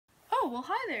well,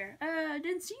 hi there. I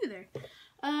didn't see you there.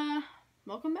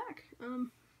 Welcome back.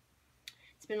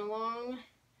 It's been a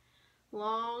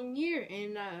long year,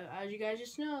 and as you guys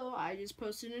just know, I just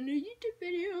posted a new YouTube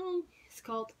video. It's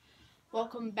called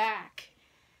Welcome Back.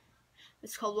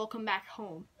 It's called Welcome Back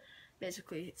Home,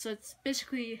 basically. So it's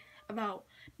basically about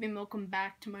being welcome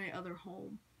back to my other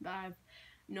home that I've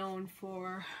known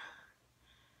for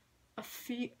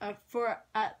for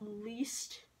at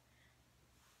least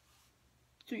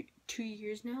 2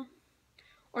 years now.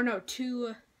 Or no,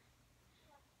 2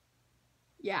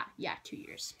 2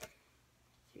 years.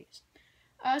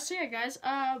 So yeah, guys,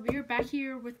 we're back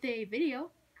here with a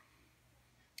video,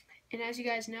 and as you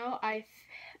guys know, I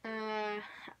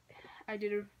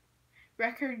did a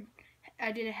record.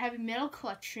 I did a heavy metal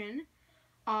collection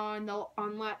on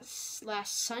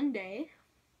last Sunday,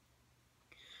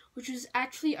 which was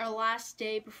actually our last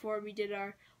day before we did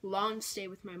our long stay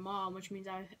with my mom, which means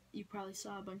you probably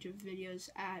saw a bunch of videos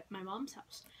at my mom's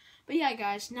house. But yeah,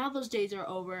 guys, now those days are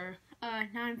over. Now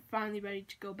I'm finally ready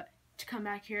to come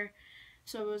back here.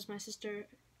 So it was my sister, not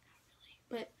really,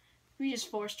 but we just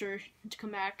forced her to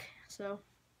come back. So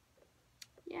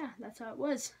yeah, that's how it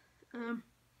was. And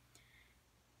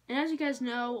as you guys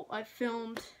know, I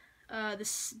filmed the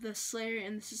Slayer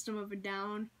and the System of a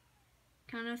Down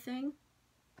kind of thing.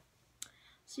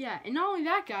 So yeah, and not only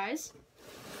that, guys,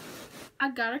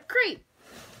 I got a crate.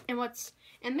 And what's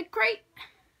in the crate?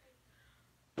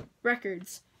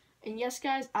 Records. And yes,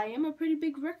 guys, I am a pretty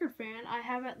big record fan. I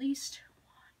have at least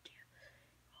 1, 2,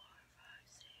 4, 5,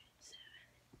 6, 7,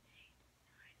 8,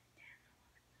 9,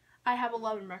 10, 11. I have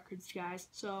 11 records, guys.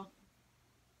 So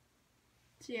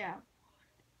yeah.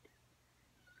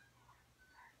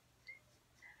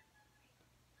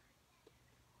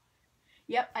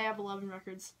 Yep, I have 11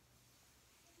 records.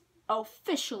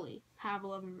 Officially have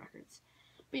 11 records.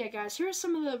 But yeah, guys, here are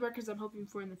some of the records I'm hoping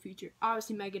for in the future.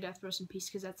 Obviously, Megadeth, Rest in Peace,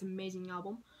 because that's an amazing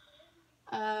album.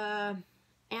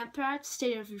 Anthrax,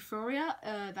 State of Euphoria,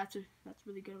 that's a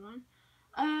really good one.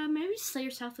 Maybe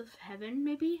Slayer, South of Heaven,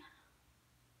 maybe.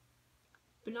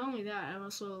 But not only that, I'm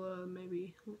also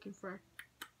maybe looking for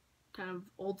kind of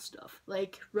old stuff,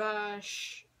 like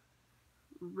Rush,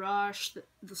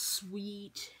 the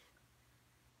Sweet.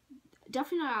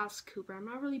 Definitely not Alice Cooper. I'm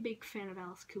not really a big fan of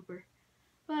Alice Cooper.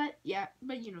 But yeah,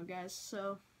 you know, guys,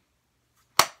 so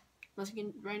let's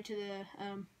get right into the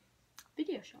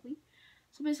video, shall we?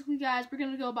 So basically, guys, we're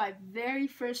gonna go by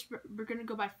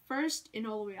first and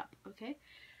all the way up, okay?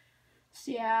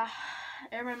 So yeah,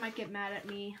 everyone might get mad at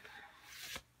me,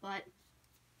 but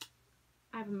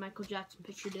I have a Michael Jackson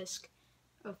picture disc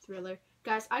of Thriller.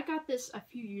 Guys, I got this a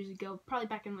few years ago, probably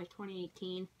back in like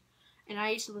 2018, and I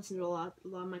used to listen to a lot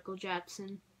of Michael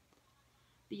Jackson.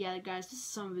 But yeah, guys, this is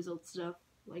some of his old stuff.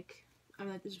 Like,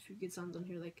 there's a few good songs on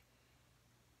here, like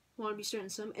Wanna Be Certain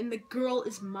Some, and The Girl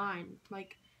Is Mine.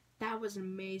 Like, that was an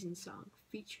amazing song,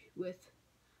 featured with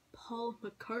Paul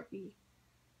McCartney,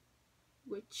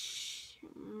 which,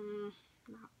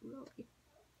 not really.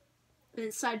 And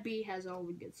then side B has all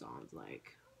the good songs,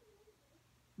 like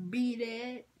Beat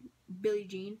It, Billie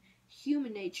Jean,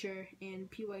 Human Nature, and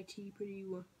PYT,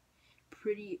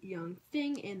 Pretty Young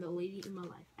Thing, and The Lady in My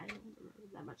Life. I don't remember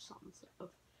that much songs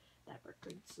of that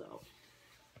record, so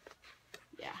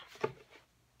yeah.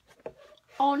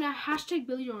 Oh, now hashtag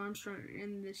Billy Joe Armstrong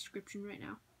in the description right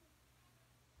now.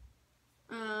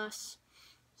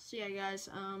 So yeah, guys,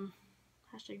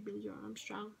 hashtag Billy Joe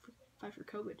Armstrong, fight for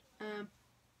COVID. So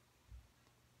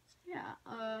yeah,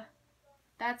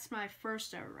 that's my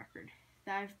first ever record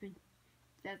that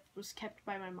was kept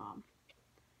by my mom.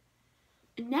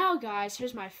 And now, guys,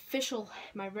 here's my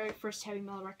very first heavy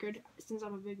metal record. Since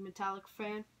I'm a big Metallica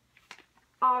fan,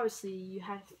 obviously you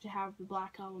have to have the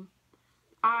Black Album.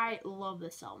 I love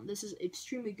this album. This is an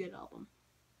extremely good album.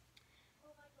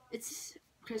 It's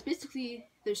because basically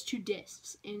there's 2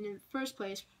 discs, and in the first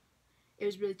place, it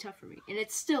was really tough for me, and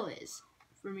it still is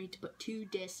for me to put 2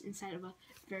 discs inside of a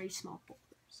very small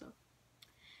folder. So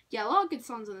yeah, a lot of good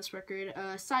songs on this record.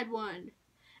 Side 1,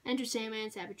 Enter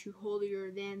Sandman, Sabbath, True, Holier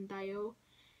Than Thou.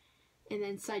 And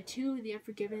then side 2, The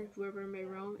Unforgiven, Wherever I May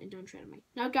Roam, and Don't Tread on Me.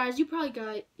 Now, guys, you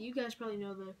guys probably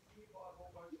know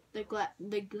the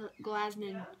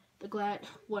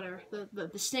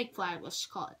snake flag, let's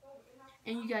just call it.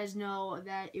 And you guys know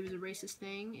that it was a racist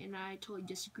thing, and I totally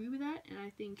disagree with that. And I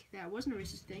think that wasn't a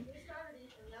racist thing.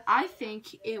 I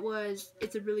think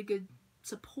it's a really good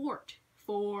support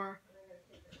for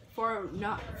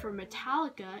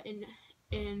Metallica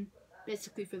and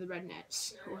basically for the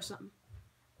rednecks or something.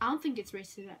 I don't think it's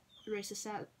racist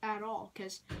at all,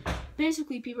 because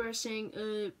basically people are saying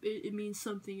it means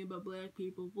something about black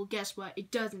people. Well, guess what?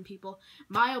 It doesn't, people.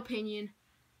 My opinion,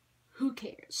 who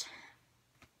cares?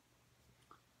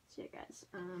 So yeah, guys,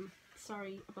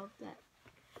 sorry about that.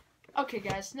 Okay,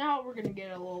 guys, now we're gonna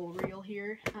get a little real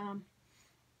here. I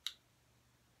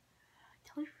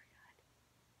totally forgot.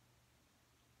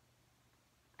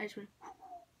 I just went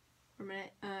for a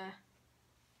minute.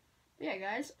 Yeah,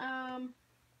 guys.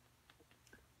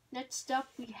 Next up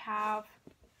we have.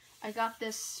 I got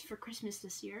this for Christmas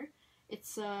this year.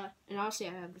 It's and obviously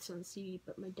I have this on CD,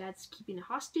 but my dad's keeping it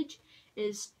hostage.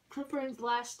 Is Cliff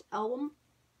last album,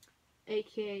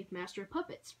 aka Master of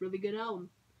Puppets. Really good album.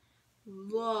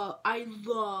 I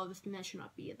love This Man Should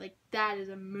Not Be It. Like, that is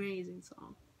an amazing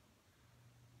song.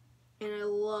 And I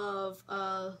love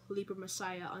Leap of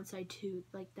Messiah on side 2.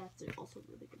 Like, that's also a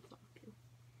really good song too.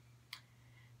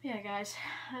 But yeah, guys,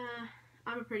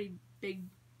 I'm a pretty big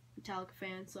Metallica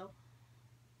fan, so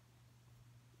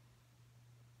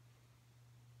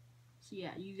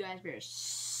yeah, you guys better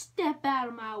step out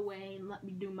of my way and let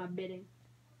me do my bidding.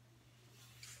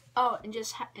 Oh, and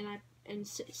just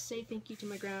say thank you to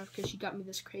my grandma because she got me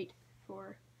this crate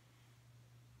for.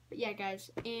 But yeah, guys,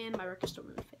 and my records don't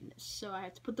really fit in this, so I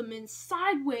have to put them in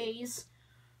sideways.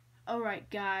 Alright,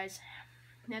 guys,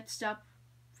 next up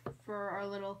for our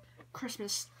little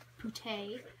Christmas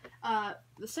putty,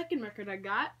 the second record I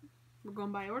got, we're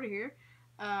going by order here,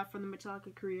 from the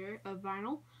Metallica career of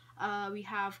vinyl. We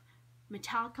have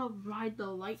Metallica Ride the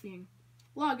Lightning.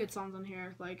 A lot of good songs on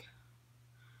here, like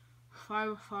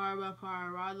Fire, fire by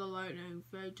fire, ride the lightning,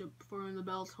 fade to before the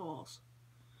bell tolls,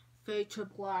 fade to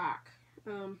black.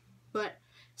 But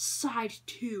side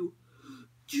 2,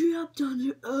 trapped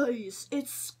under ice,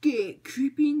 escape,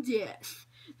 creeping death,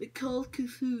 the cold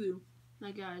Cthulhu.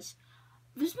 Now, guys,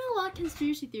 there's been a lot of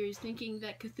conspiracy theories thinking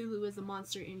that Cthulhu is a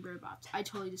monster in robots. I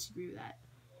totally disagree with that.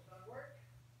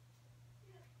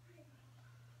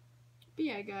 But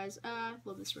yeah, guys,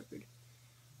 love this record.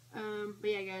 But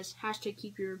yeah, guys, hashtag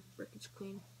keep your records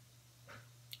clean.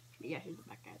 But yeah, here's the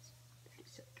back, guys. Pretty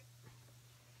sick.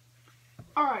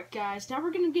 Alright, guys, now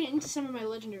we're gonna get into some of my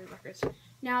legendary records.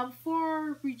 Now,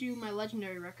 before we do my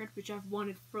legendary record, which I've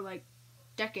wanted for like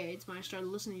decades when I started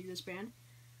listening to this band,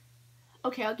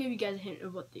 okay, I'll give you guys a hint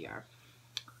of what they are.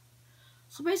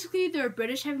 So basically, they're a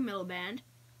British heavy metal band.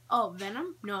 Oh,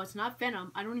 Venom? No, it's not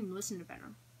Venom. I don't even listen to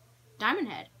Venom. Diamond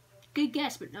Head. Good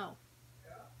guess, but no.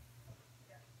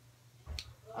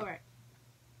 Alright.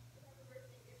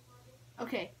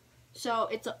 Okay, so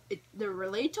they're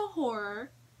related to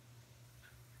horror,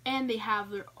 and they have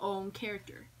their own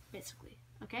character, basically.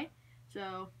 Okay?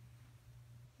 So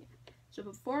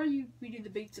before we do the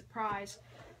big surprise,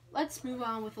 let's move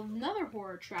on with another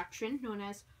horror attraction known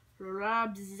as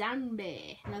Rob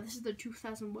Zombie. Now, this is the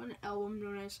 2001 album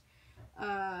known as,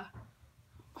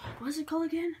 what is it called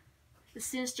again? The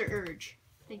Sinister Urge.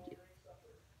 Thank you.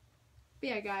 But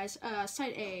yeah, guys,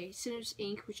 side A, Sinners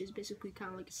Inc., which is basically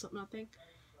kind of like a Slipknot thing,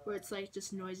 where it's like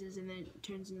just noises and then it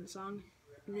turns into a song.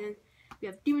 And then we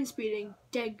have Demon Speeding,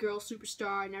 Dead Girl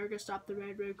Superstar, Never Gonna Stop the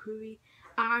Red Road Groovy,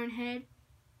 Ironhead,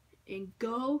 and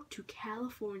Go to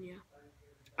California.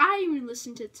 I even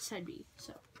listened to side B,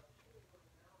 so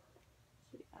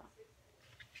yeah.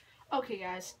 Okay,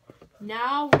 guys,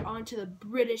 now we're on to the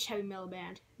British heavy metal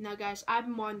band. Now, guys, I've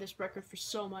been wanting this record for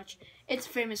so much. It's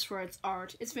famous for its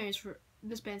art. This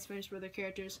band's famous for their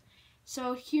characters.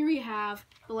 So here we have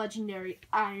the legendary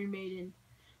Iron Maiden.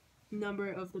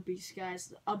 Number of the Beast,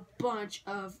 guys. A bunch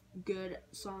of good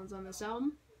songs on this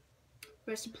album.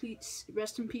 Rest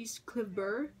in peace, Cliff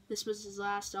Burr. This was his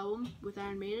last album with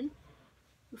Iron Maiden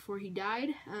before he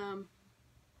died. I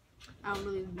don't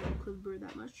really know Cliff Burr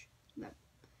that much.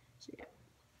 So yeah.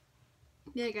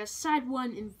 Yeah, guys. Side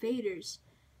 1, Invaders.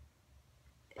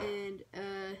 And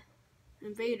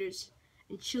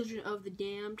Children of the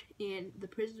Damned, and The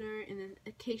Prisoner, and then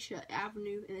Acacia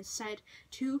Avenue, and then side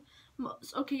 2.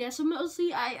 Okay, yeah, so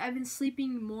mostly I've been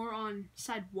sleeping more on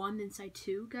side 1 than side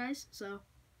 2, guys, so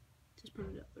just put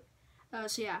it up.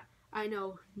 So yeah, I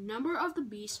know Number of the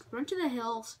Beast, Run to the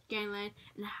Hills, Gangland,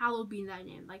 and Hallowed Be Thy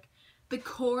Name. Like, the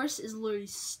chorus is literally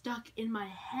stuck in my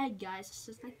head, guys. It's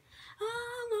just like,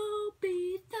 Hallowed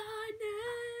be thy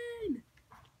name.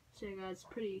 So yeah, guys, it's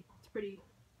pretty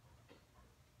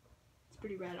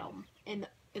rad album, and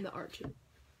the art too.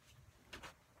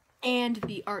 And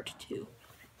the art too.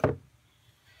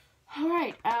 All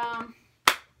right,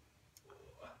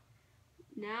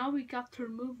 now we got to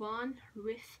move on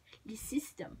with the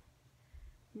System.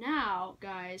 Now,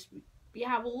 guys, we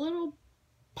have a little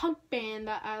punk band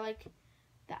that I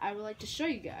would like to show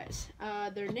you guys.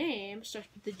 Their name starts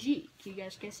with the G. Can you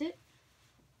guys guess it?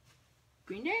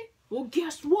 Green Day? well,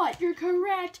 guess what? You're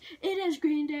correct. It is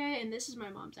Green Day. And this is my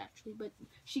mom's, actually. But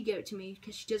she gave it to me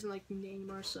because she doesn't like Green Day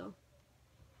anymore. So,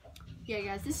 yeah,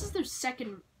 guys. This is their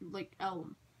second,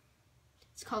 album.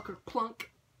 It's called Kerplunk.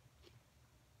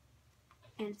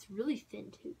 And it's really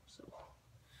thin, too. So,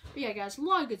 but yeah, guys. A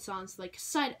lot of good songs. Like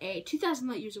Side A, 2,000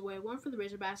 Light Years Away, One for the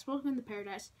Razorbacks, Welcome to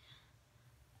Paradise,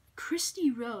 Christy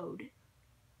Road.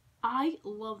 I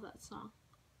love that song.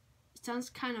 It sounds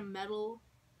kind of metal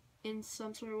in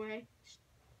some sort of way.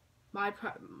 My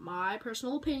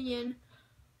personal opinion,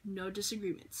 no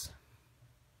disagreements.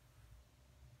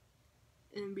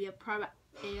 And we have Private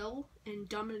Ale and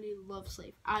Dominated Love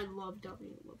Slave. I love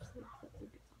Dominated Love Slave. That's a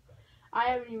good song. I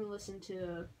haven't even listened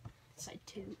to Side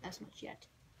 2 as much yet.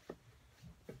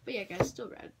 But yeah, guys, still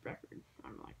rad record.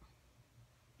 I'm like,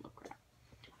 oh crap.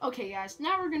 Okay, guys,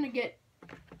 now we're gonna get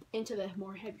into the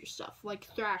more heavier stuff, like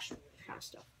thrash kind of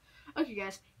stuff. Okay,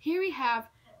 guys, here we have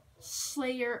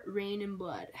Slayer, Rain and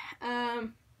Blood.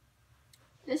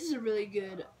 This is a really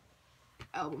good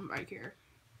album right here.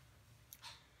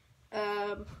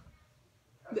 The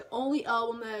only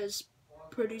album that is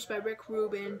produced by Rick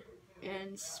Rubin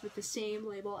and with the same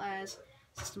label as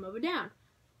System of a Down,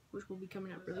 which will be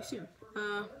coming out really soon.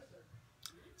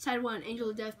 Side 1, Angel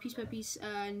of Death, Piece by Piece,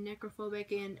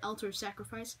 Necrophobic, and Altar of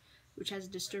Sacrifice, which has a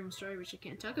disturbing story which I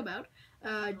can't talk about.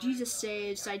 Jesus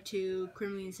Saves, Side 2,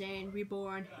 Criminally Insane,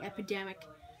 Reborn, Epidemic,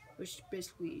 which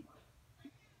basically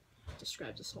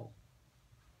describes this whole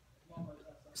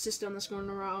system that's going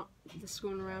around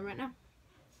right now.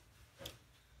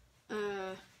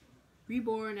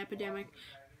 Reborn, Epidemic,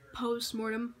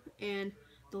 Postmortem, and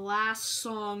the last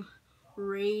song,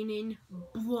 Raining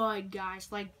Blood,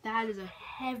 guys. Like, that is a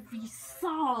heavy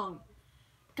song.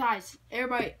 Guys, I'm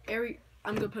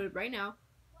gonna put it right now,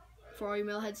 for all you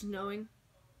metalheads knowing,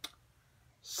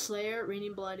 Slayer,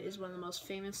 Raining Blood is one of the most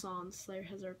famous songs Slayer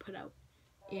has ever put out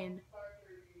in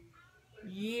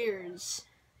years,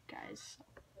 guys.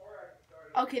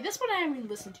 Okay, this one I haven't even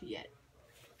listened to yet.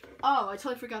 Oh, I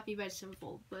totally forgot the Avenged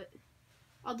Sevenfold, but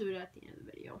I'll do it at the end of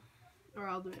the video. Or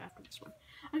I'll do it after this one.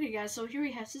 Okay, guys, so here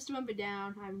we have System of a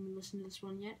Down. I haven't listened to this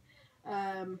one yet.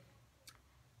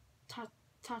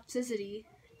 Toxicity,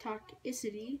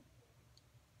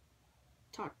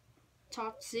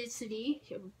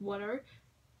 whatever.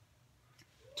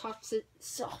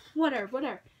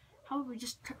 Whatever. How would we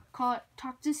just call it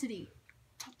Toxicity?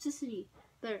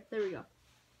 There we go.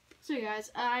 So,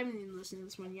 guys, I haven't even listened to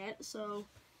this one yet, so.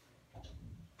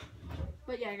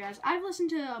 But yeah, guys, I've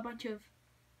listened to a bunch of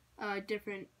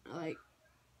different, like,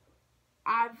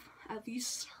 I've at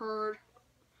least heard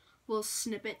little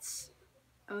snippets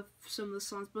of some of the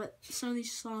songs, but some of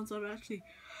these songs I've actually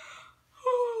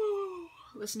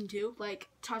listened to, like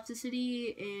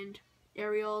Toxicity and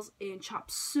Aerials and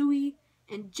Chop Suey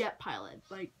and Jet Pilot.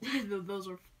 Like, there's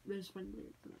fun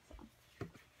lyrics in that song.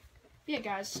 Yeah,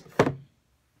 guys.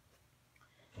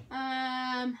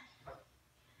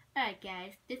 Alright,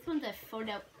 guys. This one's a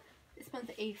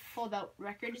fold-out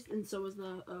record, and so was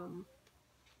the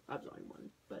Obsolete one.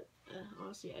 But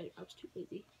honestly, I was too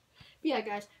lazy. But yeah,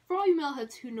 guys, for all you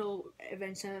metalheads who know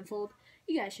Avenged Sevenfold,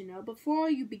 you guys should know. But for all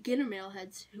you beginner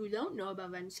metalheads who don't know about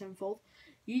Avenged Sevenfold,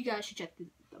 you guys should check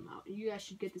them out. You guys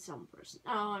should get this album first.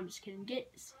 Oh, I'm just kidding. Get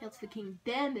Hail to the King,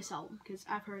 then this album, because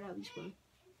I've heard at least one.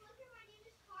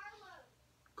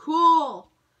 Cool!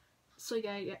 So,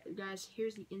 guys,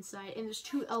 here's the inside. And there's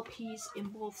 2 LPs in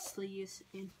both sleeves.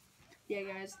 And, yeah,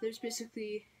 guys, there's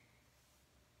basically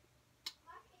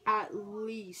at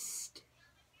least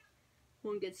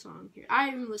one good song here. I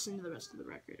haven't listened to the rest of the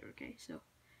record, okay? So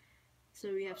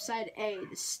we have Side A,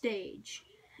 The Stage.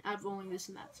 I've only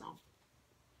listened to that song.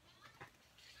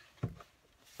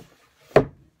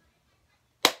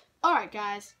 Alright,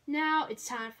 guys. Now it's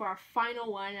time for our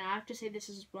final one. And I have to say this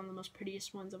is one of the most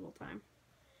prettiest ones of all time.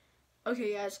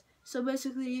 Okay, guys. So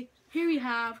basically, here we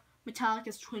have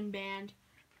Metallica's twin band,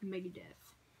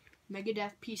 Megadeth.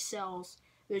 Megadeth Peace Sells,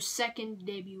 their second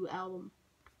debut album.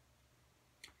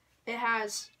 It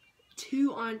has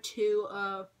 2-on-2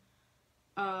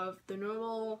 of the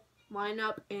normal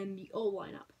lineup and the old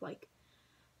lineup. Like,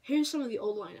 here's some of the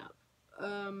old lineup.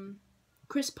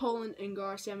 Chris Poland and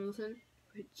Gar Samuelson,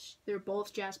 which they're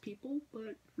both jazz people,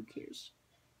 but who cares?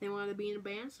 They wanted to be in a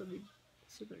band, so they're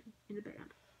in a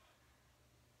band.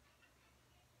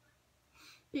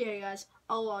 But yeah, guys,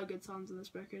 a lot of good songs on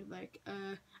this record. Like,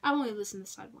 I only listened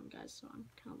to Side 1, guys, so I'm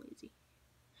kind of lazy.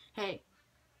 Hey,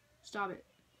 stop it.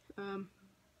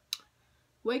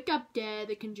 Wake Up Dead,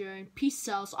 The Conjuring, Peace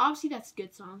Sells. Obviously, that's a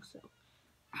good song. So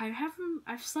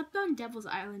I've slept on Devil's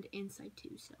Island Inside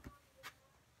too. So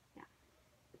yeah.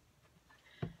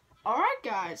 All right,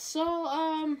 guys.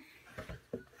 So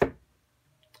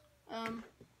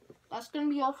that's gonna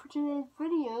be all for today's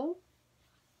video.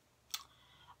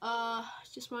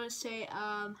 Just want to say,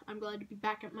 I'm glad to be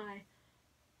back at my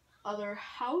other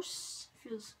house.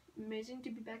 Feels amazing to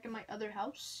be back in my other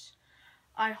house.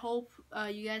 I hope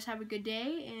you guys have a good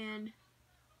day and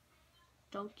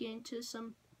don't get into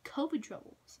some COVID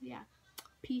trouble. So yeah,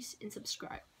 peace and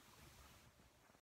subscribe.